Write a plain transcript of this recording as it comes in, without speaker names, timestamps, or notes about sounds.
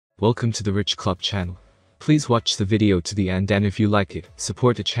Welcome to the Rich Club channel. Please watch the video to the end, and if you like it,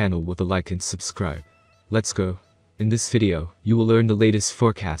 support the channel with a like and subscribe. Let's go. In this video, you will learn the latest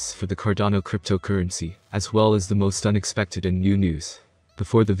forecasts for the Cardano cryptocurrency, as well as the most unexpected and new news.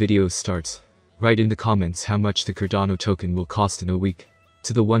 Before the video starts, write in the comments how much the Cardano token will cost in a week.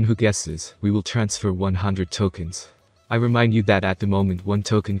 To the one who guesses, we will transfer 100 tokens. I remind you that at the moment one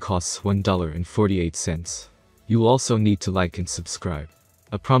token costs $1.48. You will also need to like and subscribe.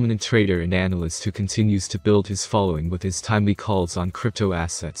 A prominent trader and analyst who continues to build his following with his timely calls on crypto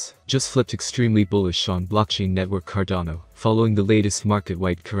assets, just flipped extremely bullish on blockchain network Cardano, following the latest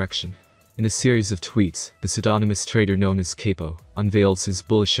market-wide correction. In a series of tweets, the pseudonymous trader known as Capo unveils his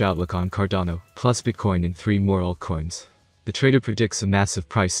bullish outlook on Cardano, plus Bitcoin and 3 more altcoins. The trader predicts a massive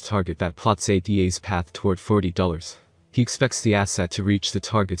price target that plots ADA's path toward $40. He expects the asset to reach the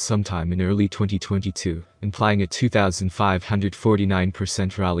target sometime in early 2022, implying a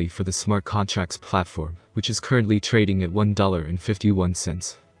 2,549% rally for the smart contracts platform, which is currently trading at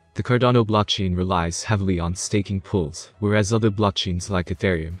 $1.51. The Cardano blockchain relies heavily on staking pools, whereas other blockchains like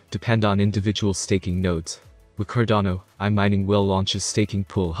Ethereum depend on individual staking nodes. With Cardano, iMining will launch a staking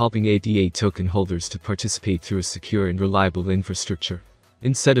pool helping ADA token holders to participate through a secure and reliable infrastructure.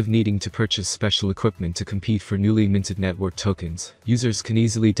 Instead of needing to purchase special equipment to compete for newly minted network tokens, users can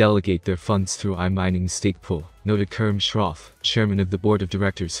easily delegate their funds through iMining's stake pool, noted Kerm Schroff, chairman of the board of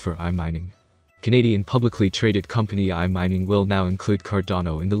directors for iMining. Canadian publicly traded company iMining will now include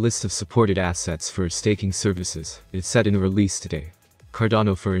Cardano in the list of supported assets for staking services, it said in a release today.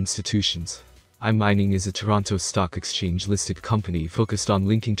 Cardano for institutions. iMining is a Toronto Stock Exchange listed company focused on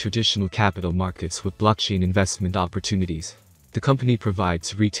linking traditional capital markets with blockchain investment opportunities. The company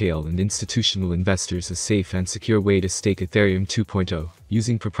provides retail and institutional investors a safe and secure way to stake Ethereum 2.0,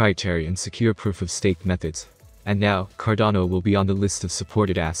 using proprietary and secure proof-of-stake methods. And now, Cardano will be on the list of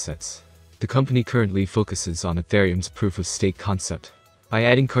supported assets. The company currently focuses on Ethereum's proof-of-stake concept. By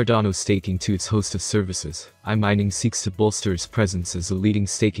adding Cardano staking to its host of services, iMining seeks to bolster its presence as a leading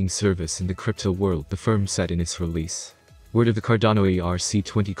staking service in the crypto world, the firm said in its release. Word of the Cardano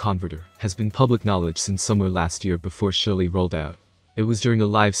ERC20 converter has been public knowledge since summer last year before surely rolled out. It was during a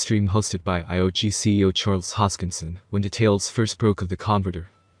live stream hosted by IOG CEO Charles Hoskinson when details first broke of the converter.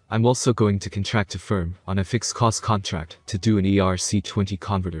 I'm also going to contract a firm on a fixed cost contract to do an ERC20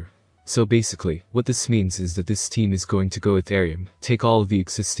 converter. So basically, what this means is that this team is going to go Ethereum, take all of the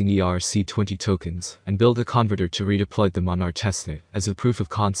existing ERC20 tokens, and build a converter to redeploy them on our testnet as a proof of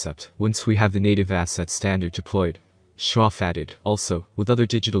concept once we have the native asset standard deployed. Schroff added, also, with other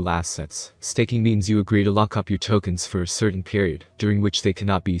digital assets, staking means you agree to lock up your tokens for a certain period, during which they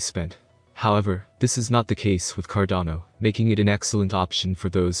cannot be spent. However, this is not the case with Cardano, making it an excellent option for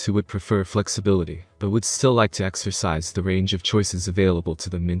those who would prefer flexibility, but would still like to exercise the range of choices available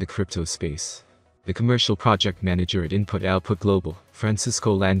to them in the crypto space. The commercial project manager at Input Output Global,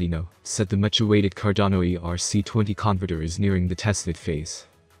 Francisco Landino, said the much-awaited Cardano ERC20 converter is nearing the testnet phase.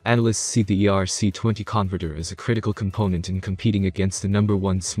 Analysts see the ERC20 converter as a critical component in competing against the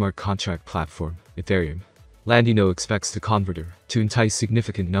 #1 smart contract platform, Ethereum. Landino expects the converter to entice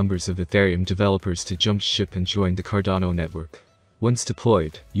significant numbers of Ethereum developers to jump ship and join the Cardano network. Once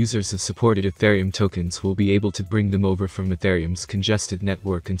deployed, users of supported Ethereum tokens will be able to bring them over from Ethereum's congested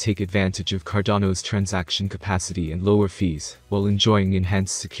network and take advantage of Cardano's transaction capacity and lower fees, while enjoying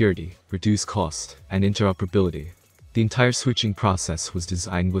enhanced security, reduced cost, and interoperability. The entire switching process was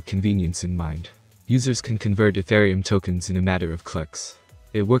designed with convenience in mind. Users can convert Ethereum tokens in a matter of clicks.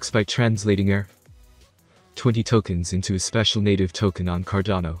 It works by translating ERC20 tokens into a special native token on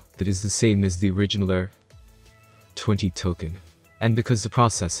Cardano that is the same as the original ERC20 token. And because the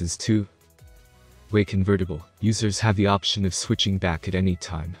process is two-way convertible, users have the option of switching back at any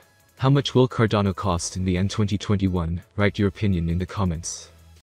time. How much will Cardano cost in the end 2021? Write your opinion in the comments.